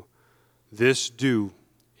for you. This do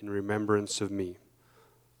in remembrance of me."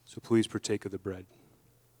 So please partake of the bread.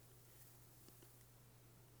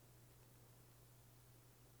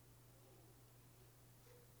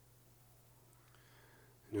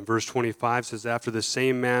 And in verse 25 says, "After the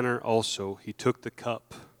same manner also he took the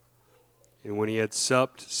cup. And when he had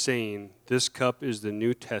supped, saying, This cup is the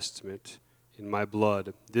New Testament in my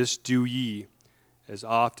blood. This do ye, as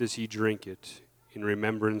oft as ye drink it, in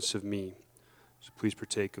remembrance of me." So please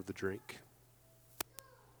partake of the drink.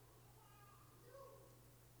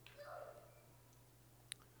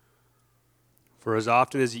 "For as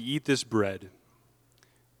often as ye eat this bread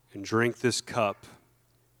and drink this cup,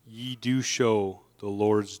 ye do show the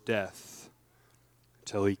Lord's death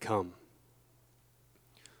till he come."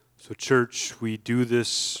 So church, we do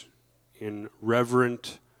this in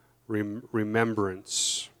reverent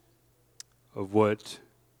remembrance of what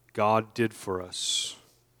God did for us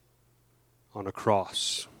on a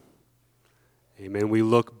cross. Amen. We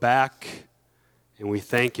look back and we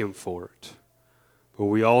thank him for it. But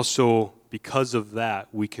we also, because of that,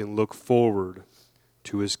 we can look forward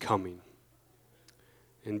to his coming.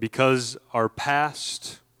 And because our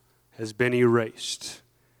past has been erased,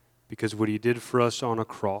 because what he did for us on a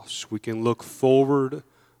cross, we can look forward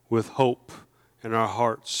with hope in our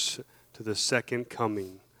hearts to the second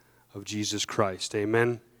coming of Jesus Christ.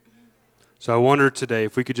 Amen. So I wonder today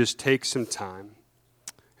if we could just take some time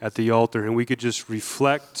at the altar and we could just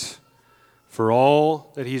reflect for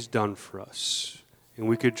all that he's done for us. And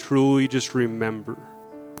we could truly just remember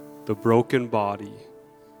the broken body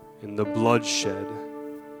and the bloodshed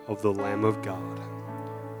of the Lamb of God.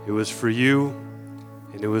 It was for you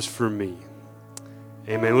and it was for me.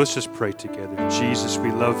 Amen. Let's just pray together. Jesus, we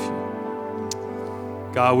love you.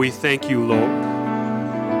 God, we thank you, Lord.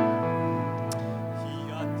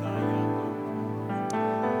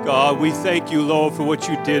 God, we thank you, Lord, for what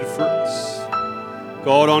you did for us.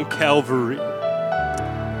 God, on Calvary.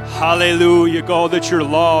 Hallelujah, God, that your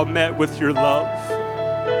law met with your love.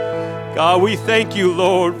 God, we thank you,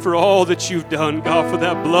 Lord, for all that you've done, God, for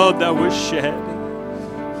that blood that was shed.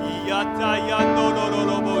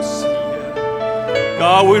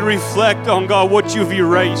 God, we reflect on, God, what you've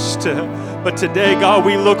erased. But today, God,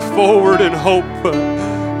 we look forward in hope.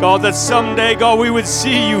 God, that someday, God, we would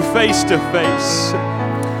see you face to face.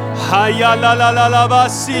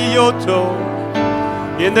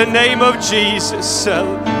 In the name of Jesus,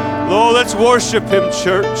 Lord, let's worship him,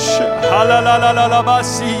 church.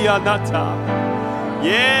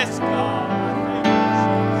 Yes, God.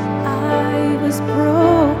 I was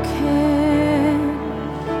broken.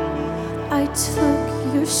 I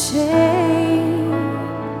took your shame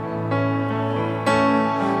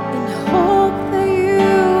in hope that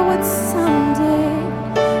you would someday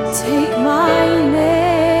take my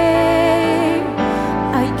name.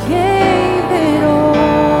 I gave it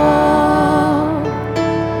all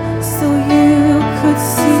so you could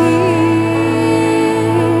see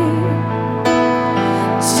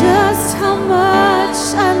just how much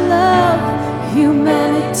I love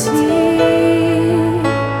humanity.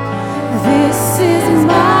 This is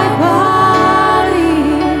my body,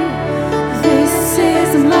 this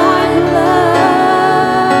is my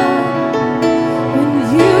blood. When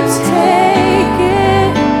you take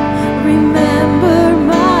it, remember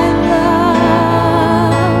my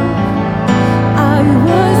love. I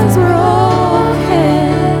was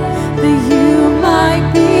broken that you might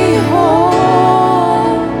be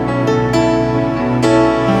whole.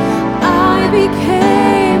 I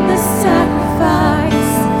became the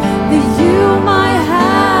sacrifice that you might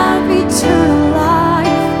have eternal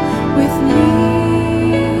life with me.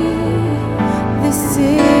 This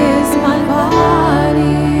is my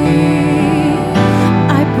body.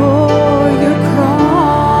 I bore your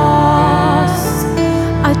cross.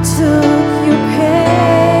 I took your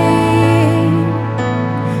pain.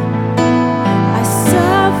 I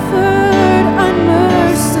suffered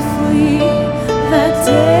unmercifully that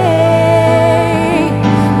day.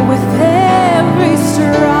 With every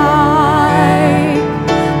stripe,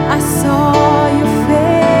 I saw your face.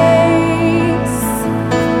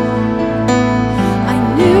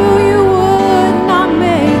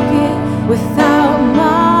 with